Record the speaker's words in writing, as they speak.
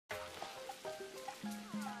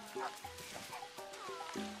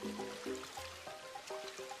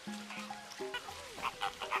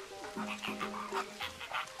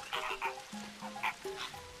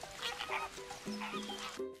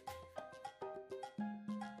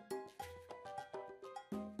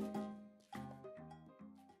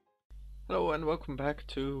Hello and welcome back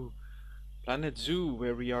to Planet Zoo,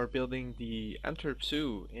 where we are building the Antwerp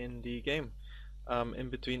Zoo in the game. In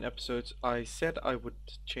between episodes, I said I would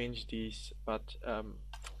change these, but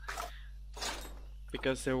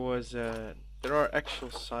because there are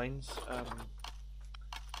actual signs,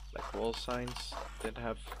 like wall signs that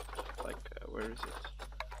have where is it?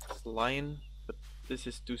 It's lion, but this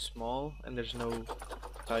is too small, and there's no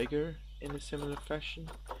tiger in a similar fashion.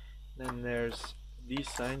 Then there's these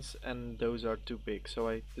signs and those are too big, so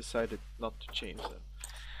I decided not to change them.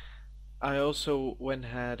 I also went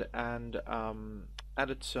ahead and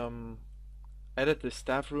added the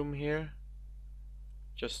staff room here,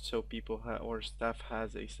 just so or staff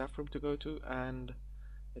has a staff room to go to, and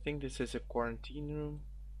I think this is a quarantine room.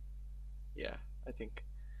 Yeah, I think,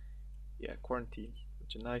 yeah, quarantine,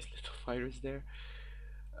 which a nice little virus there.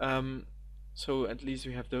 Um, so at least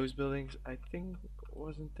we have those buildings. I think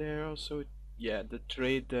wasn't there also, yeah, the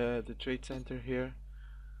trade center here.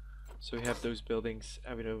 So we have those buildings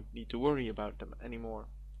and we don't need to worry about them anymore.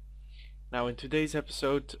 Now in today's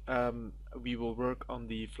episode, we will work on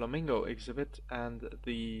the Flamingo exhibit and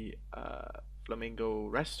the Flamingo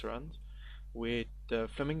Restaurant. With the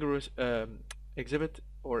exhibit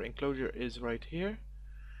or enclosure is right here,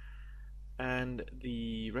 and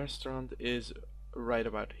the restaurant is right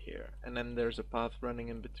about here, and then there's a path running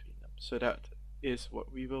in between them. So that is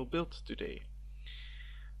what we will build today.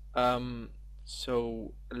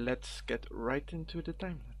 So let's get right into the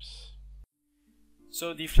time lapse.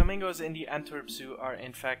 So the flamingos in the Antwerp Zoo are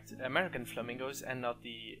in fact American flamingos and not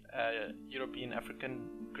the European African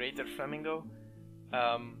greater flamingo,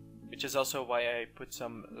 which is also why I put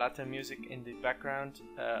some Latin music in the background.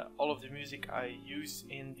 All of the music I use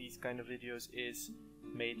in these kind of videos is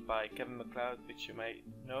made by MacLeod, which you might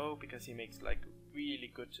know because he makes like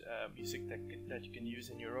really good music that you can use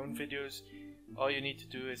in your own videos. All you need to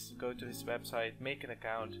do is go to his website, make an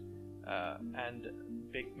account, and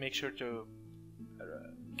make sure to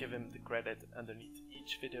give him the credit underneath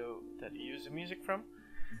each video that you use the music from.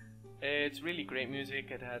 It's really great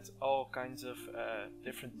music. It has all kinds of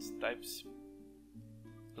different types,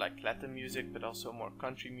 like Latin music, but also more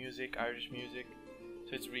country music, Irish music,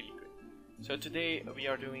 so it's really good. So today we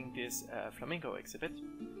are doing this flamingo exhibit,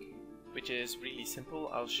 which is really simple.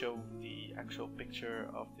 I'll show the actual picture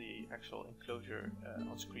of the actual enclosure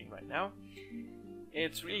on screen right now.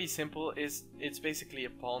 It's really simple. It's basically a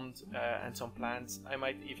pond and some plants. I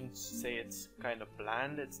might even say it's kind of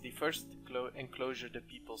bland. It's the first enclosure that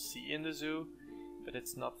people see in the zoo, but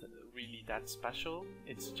it's not really that special.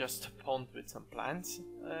 It's just a pond with some plants.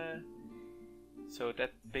 So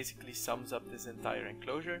that basically sums up this entire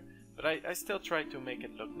enclosure. But I still try to make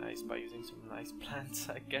it look nice by using some nice plants,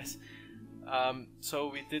 I guess. So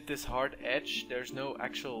we did this hard edge. There's no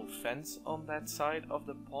actual fence on that side of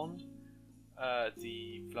the pond.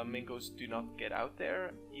 The flamingos do not get out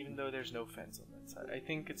there, even though there's no fence on that side. I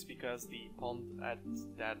think it's because the pond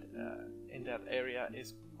in that area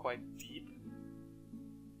is quite deep.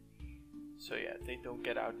 So yeah, they don't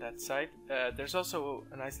get out that side. There's also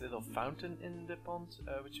a nice little fountain in the pond,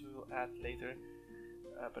 which we will add later.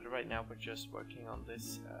 But right now we're just working on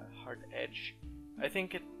this hard edge. I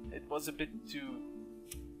think it was a bit too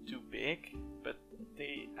big, but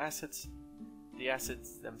the assets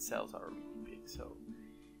themselves are really big. So,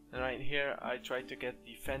 and right here I tried to get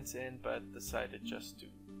the fence in, but decided just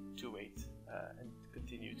to wait and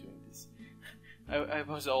continue doing this. I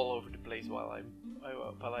was all over the place while I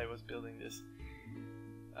was building this.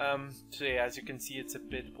 So yeah, as you can see, it's a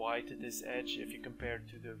bit wide at this edge. If you compare it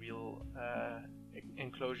to the real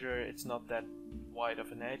enclosure, it's not that wide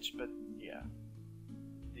of an edge, but yeah,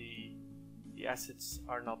 the assets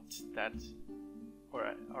are not that,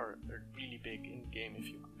 or are really big in game if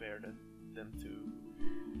you compare them to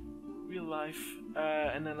real life.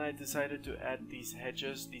 And then I decided to add these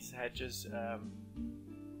hedges. It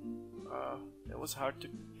was hard to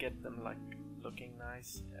get them like looking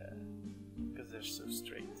nice because they're so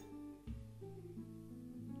straight.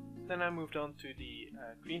 Then I moved on to the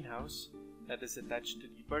greenhouse that is attached to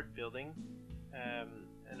the bird building,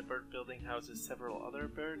 and the bird building houses several other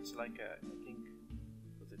birds, like I think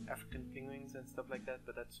was it African penguins and stuff like that,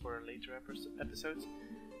 but that's for later episodes.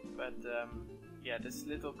 But yeah, this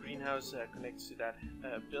little greenhouse connects to that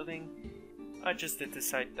building. I just did the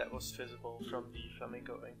site that was visible from the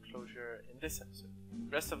flamingo enclosure in this episode.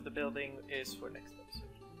 The rest of the building is for next episode.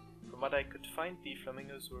 From what I could find, the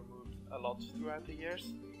flamingos were moved a lot throughout the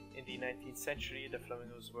years. In the 19th century, the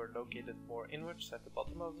flamingos were located more inwards at the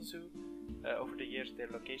bottom of the zoo. Over the years, their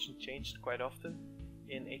location changed quite often.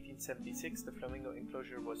 In 1876, the flamingo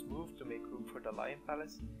enclosure was moved to make room for the lion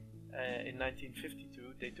palace. In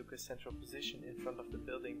 1952, they took a central position in front of the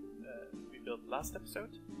building we built last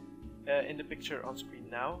episode. In the picture on screen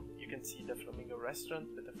now, you can see the Flamingo Restaurant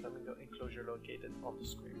with the Flamingo enclosure located on the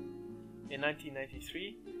square. In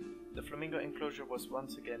 1993, the Flamingo enclosure was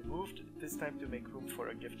once again moved, this time to make room for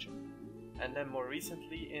a gift shop. And then more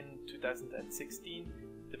recently, in 2016,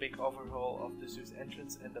 the big overhaul of the zoo's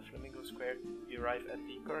entrance and the Flamingo Square, we arrive at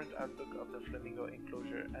the current outlook of the Flamingo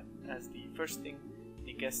enclosure as the first thing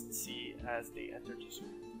the guests see as they enter the zoo.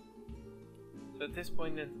 So at this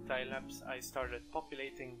point in the time lapse, I started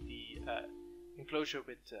populating the enclosure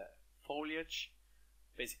with foliage,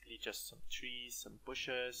 basically just some trees, some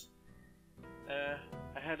bushes.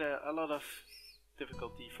 I had a lot of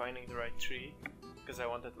difficulty finding the right tree because I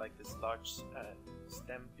wanted like this large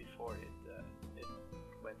stem before it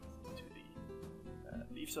went into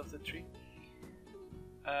the leaves of the tree.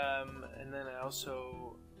 And then I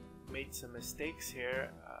also made some mistakes here.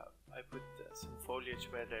 I put some foliage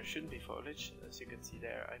where there shouldn't be foliage. As you can see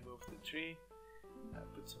there, I moved the tree,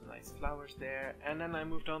 put some nice flowers there, and then I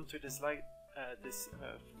moved on to this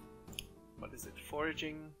what is it,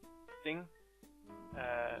 foraging thing.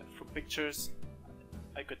 From pictures,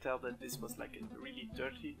 I could tell that this was like a really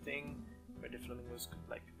dirty thing where the flamingos could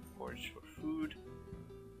like forage for food,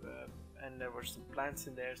 and there were some plants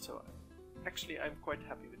in there. So actually, I'm quite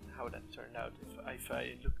happy with how that turned out. If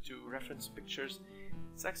I look to reference pictures,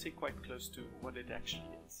 it's actually quite close to what it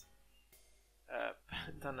actually is.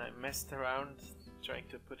 Then I messed around trying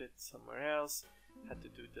to put it somewhere else, had to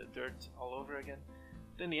do the dirt all over again.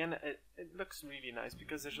 But in the end, it looks really nice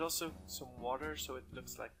because there's also some water, so it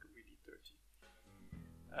looks like really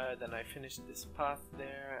dirty. Then I finished this path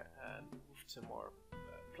there and moved some more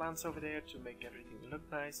plants over there to make everything look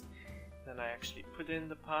nice. Then I actually put in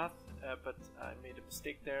the path, but I made a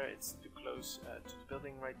mistake there. It's too close to the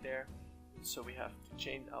building right there, so we have to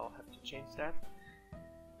change. I'll have to change that.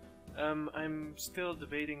 I'm still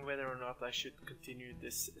debating whether or not I should continue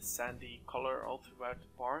this sandy color all throughout the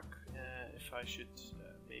park. If I should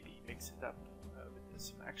maybe mix it up with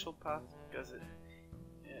some actual path, because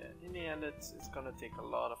in the end it's gonna take a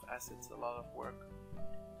lot of assets, a lot of work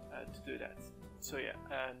to do that. So yeah,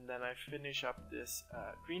 and then I finish up this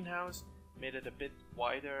greenhouse, made it a bit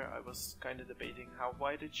wider. I was kind of debating how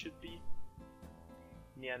wide it should be.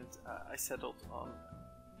 In the end, I settled on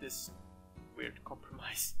this weird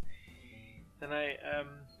compromise. Then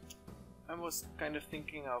I was kind of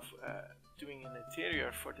thinking of doing an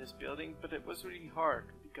interior for this building, but it was really hard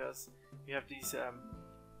because we have these,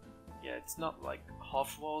 yeah, it's not like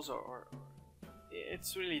half walls or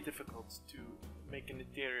it's really difficult to make an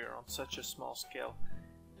interior on such a small scale.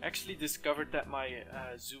 I actually discovered that my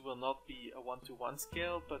zoo will not be a 1-to-1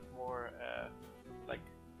 scale, but more like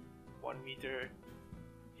 1 meter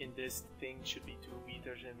in this thing should be 2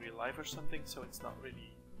 meters in real life or something, so it's not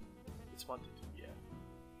really, it's 1 to 2,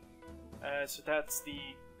 yeah. So that's the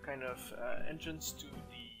kind of entrance to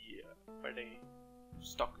the where they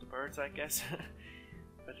stock the birds, I guess.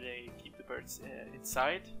 But they keep the birds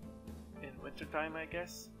inside in wintertime, I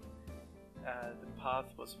guess. The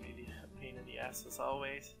path was really a pain in the ass as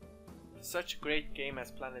always. Such a great game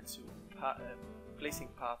as Planet Zoo, placing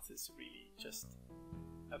paths is really just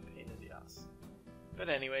a pain in the ass. But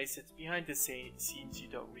anyways, it's behind the scenes, you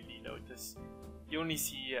don't really notice. You only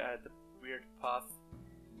see the weird path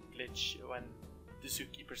glitch when the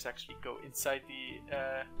zookeepers actually go inside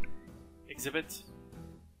the exhibit.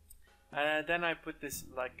 Then I put this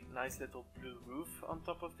like nice little blue roof on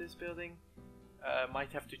top of this building.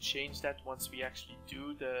 Might have to change that once we actually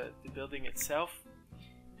do the building itself.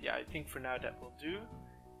 Yeah, I think for now that will do.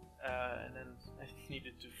 And then I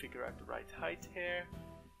needed to figure out the right height here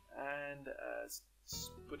and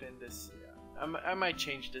put in this. Yeah, I might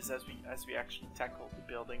change this as we actually tackle the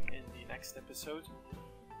building in the next episode.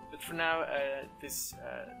 But for now, this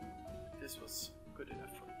was good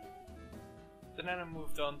enough for me. So then I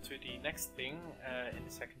moved on to the next thing in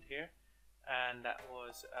the second here, and that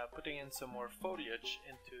was putting in some more foliage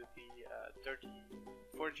into the dirty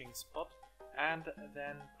foraging spot, and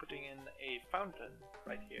then putting in a fountain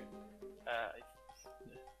right here. I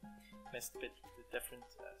messed a bit with the different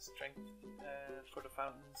strength for the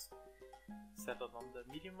fountains, settled on the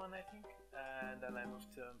medium one I think, and then I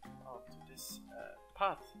moved on to this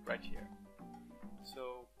path right here.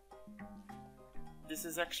 So this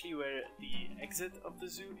is actually where the exit of the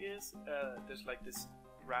zoo is. There's like this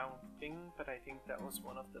round thing, but I think that was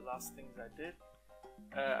one of the last things I did.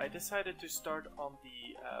 I decided to start on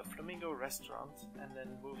the Flamingo Restaurant and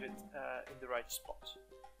then move it in the right spot.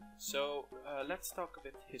 So let's talk a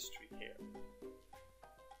bit history here.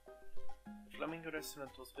 Flamingo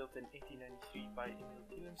Restaurant was built in 1893 by Emil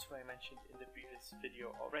Thielens, who I mentioned in the previous video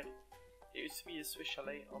already. There used to be a Swiss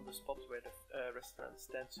chalet on the spot where the restaurant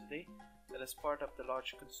stands today, but as part of the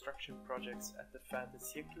large construction projects at the fin de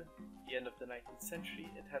siècle, the end of the 19th century,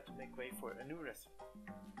 it had to make way for a new restaurant.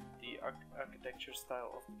 The architecture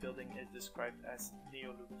style of the building is described as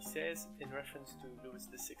Neo-Louis XVI in reference to Louis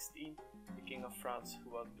XVI, the King of France, who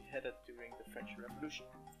was beheaded during the French Revolution.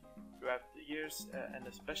 Throughout the years, and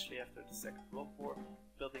especially after the Second World War,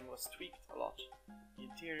 the building was tweaked a lot. The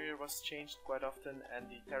interior was changed quite often, and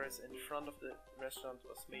the terrace in front of the restaurant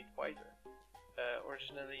was made wider.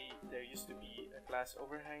 Originally, there used to be a glass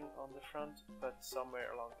overhang on the front, but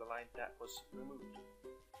somewhere along the line that was removed.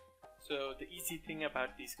 So the easy thing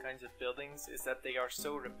about these kinds of buildings is that they are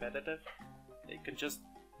so repetitive. They can just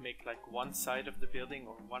make like one side of the building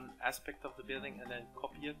or one aspect of the building and then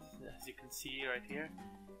copy it, as you can see right here.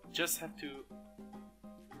 Just have to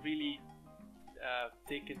really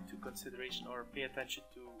take into consideration or pay attention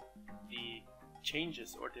to the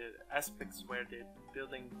changes or the aspects where the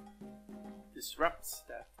building disrupts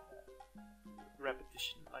that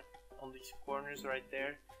repetition. Like on these corners right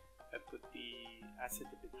there, I put the acid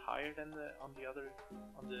a bit higher than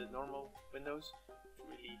on the normal windows, which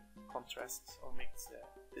really contrasts or makes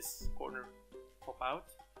this corner pop out.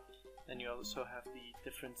 Then you also have the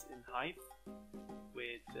difference in height,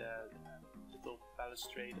 with little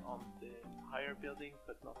balustrade on the higher building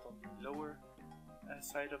but not on the lower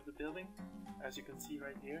side of the building, as you can see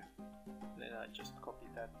right here. And then I just copied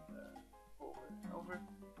that over and over.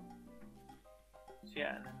 So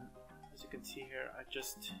yeah, and then as you can see here, I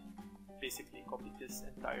just basically copied this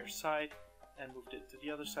entire side and moved it to the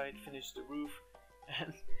other side, finished the roof,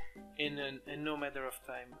 and in no matter of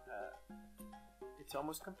time it's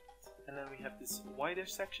almost complete. And then we have this wider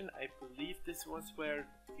section. I believe this was where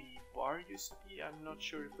the bar used to be. I'm not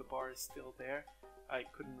sure if the bar is still there. I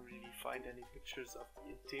couldn't really find any pictures of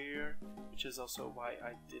the interior, which is also why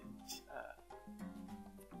I didn't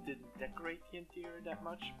decorate the interior that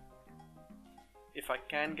much. If I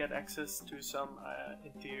can get access to some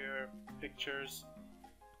interior pictures,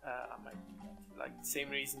 I might do that. Like the same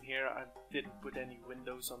reason here, I didn't put any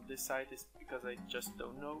windows on this side, is because I just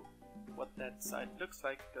don't know what that side looks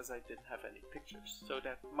like, because I didn't have any pictures. So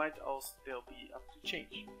that might all still be up to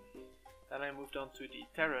change. Then I moved on to the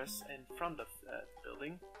terrace in front of the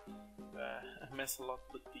building. I mess a lot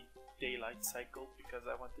with the daylight cycle because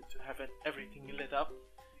I wanted to have everything lit up.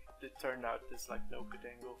 It turned out there's like no good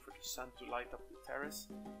angle for the sun to light up the terrace,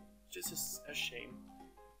 which is a shame.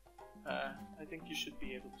 I think you should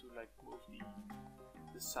be able to like move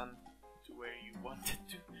the sun to where you want it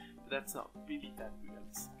to, but that's not really that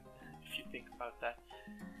realistic if you think about that.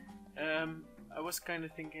 I was kind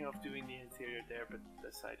of thinking of doing the interior there, but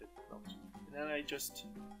decided not to. And then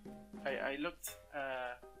I looked,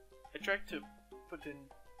 I tried to put in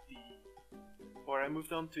I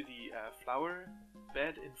moved on to the flower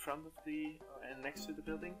bed in front of the and next to the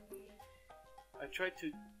building. I tried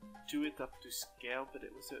to do it up to scale, but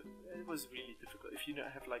it was really difficult. If you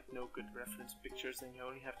don't have like no good reference pictures, then you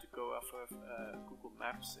only have to go off of Google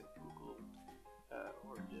Maps and Google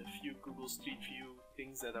or the few Google Street View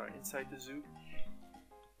things that are inside the zoo.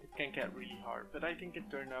 It can get really hard, but I think it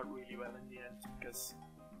turned out really well in the end, because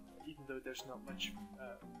even though there's not much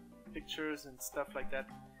pictures and stuff like that,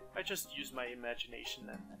 I just use my imagination,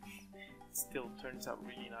 and it still turns out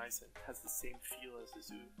really nice and has the same feel as the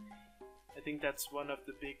zoo. I think that's one of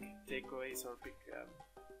the big takeaways or big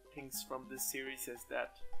things from this series, is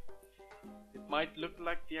that it might look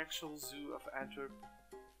like the actual zoo of Antwerp,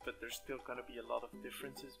 but there's still gonna be a lot of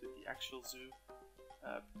differences with the actual zoo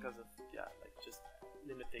because of like just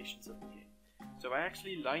limitations of the game. So I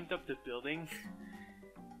actually lined up the building.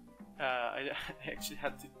 I actually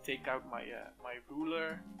had to take out my my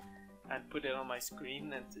ruler and put it on my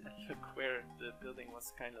screen and look where the building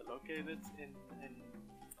was kind of located in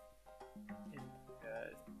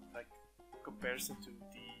like comparison to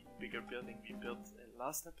the bigger building we built in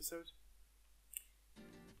last episode.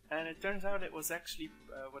 And it turns out it was actually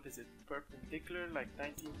perpendicular, like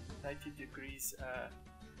 90 degrees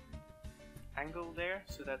angle there,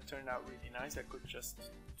 so that turned out really nice. I could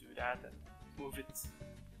just do that and move it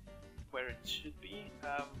where it should be.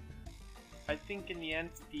 I think in the end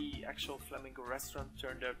the actual Flamingo Restaurant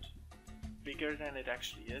turned out bigger than it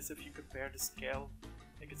actually is. If you compare the scale,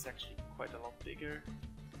 I think it's actually quite a lot bigger,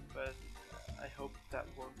 but I hope that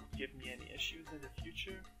won't give me any issues in the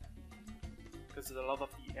future, because a lot of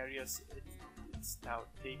the areas it's now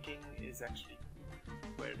taking is actually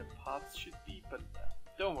where the path should be, but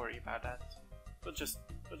don't worry about that. We'll just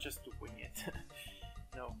wing it.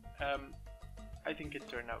 No. I think it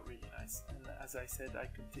turned out really nice. And as I said, I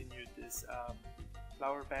continued this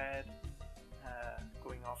flower bed,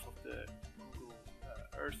 going off of the Google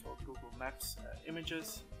Earth or Google Maps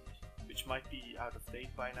images, which might be out of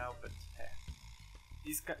date by now, but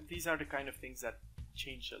these are the kind of things that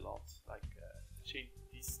change a lot. Like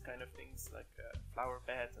these kind of things, like flower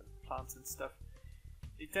beds and plants and stuff.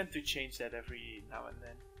 They tend to change that every now and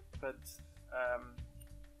then. But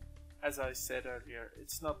as I said earlier,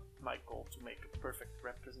 it's not my goal to make a perfect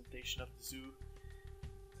representation of the zoo,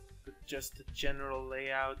 but just the general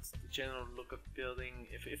layout, the general look of the building.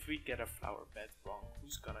 If we get a flower bed wrong,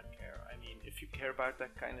 who's gonna care? I mean, if you care about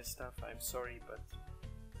that kind of stuff, I'm sorry, but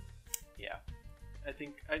yeah, I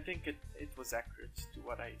think it was accurate to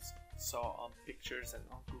what I saw on pictures and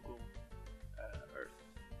on Google Earth.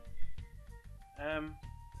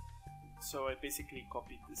 So I basically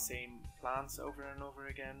copied the same plants over and over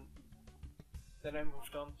again. Then I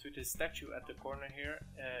moved on to the statue at the corner here.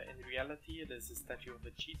 In reality, it is a statue of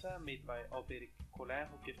a cheetah made by Alberic Collin,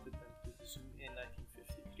 who gifted them to the zoo in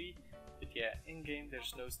 1953. But yeah, in-game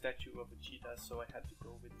there's no statue of a cheetah, so I had to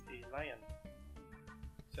go with a lion.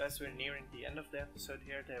 So as we're nearing the end of the episode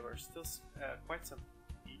here, there were still quite some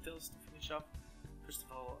details to finish off. First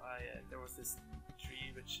of all, there was this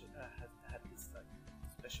tree which had this like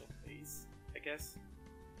special place, I guess,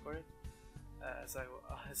 for it.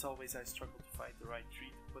 As always, I struggled to find the right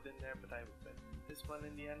tree to put in there, but I went with this one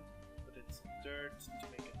in the end. Put it some dirt to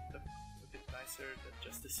make it look a bit nicer than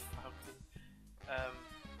just this fountain.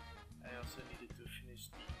 I also needed to finish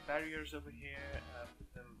the barriers over here,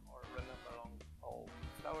 put them or run them along all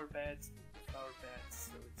flower beds,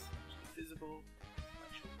 so it's actually visible.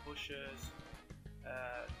 Actual bushes.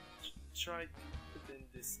 Tried to put in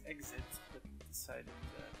this exit, but decided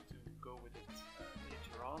to go with it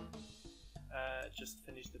later on. Just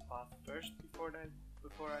finish the path first before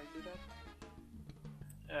I do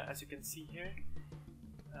that. As you can see here,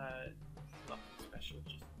 nothing special,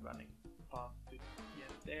 just running the path to the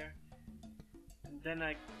end there. And then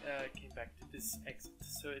I came back to this exit.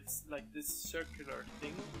 So it's like this circular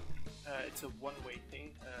thing. It's a one-way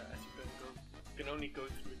thing. As you can only go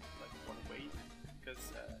through it like one way, because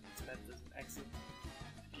it's meant as an exit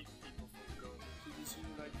to keep people from going into the zoo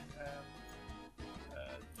like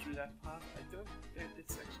through that path.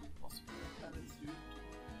 It's actually possible at a zoo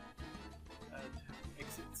to have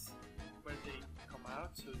exits where they come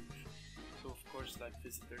out. So of course, like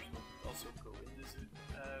visitors will also go in the zoo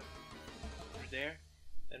through there.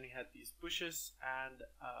 Then we had these bushes, and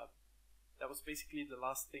that was basically the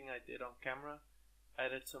last thing I did on camera. I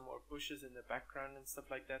added some more bushes in the background and stuff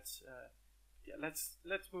like that. Yeah, let's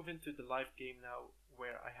move into the live game now,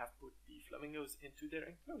 where I have put the flamingos into their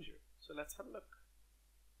enclosure. So let's have a look.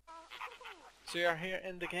 So we are here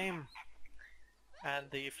in the game, and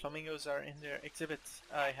the flamingos are in their exhibit.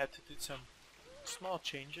 I had to do some small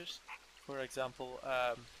changes. For example,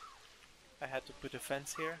 I had to put a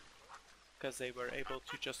fence here because they were able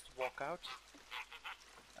to just walk out.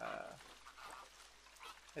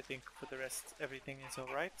 I think for the rest everything is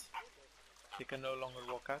alright. They can no longer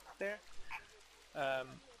walk out there.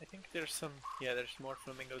 I think there's more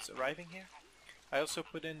flamingos arriving here. I also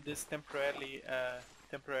put in this temporary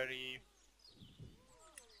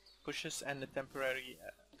bushes and the temporary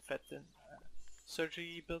vet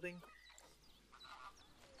surgery building.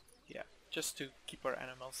 Yeah, just to keep our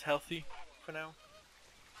animals healthy for now.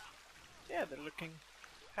 Yeah, they're looking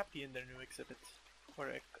happy in their new exhibit, or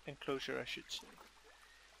enclosure I should say.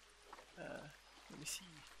 Let me see.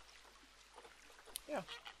 Yeah.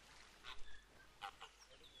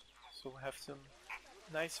 So we have some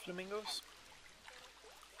nice flamingos.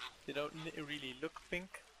 They don't really look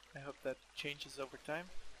pink. I hope that changes over time.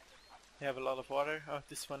 They have a lot of water. Oh,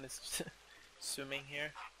 this one is swimming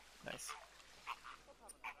here. Nice.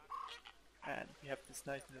 And we have this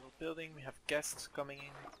nice little building. We have guests coming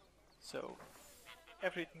in. So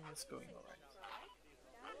everything is going alright.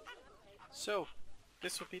 So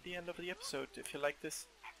this will be the end of the episode. If you like this,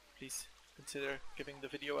 please consider giving the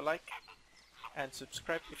video a like and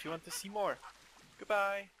subscribe if you want to see more.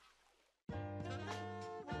 Goodbye!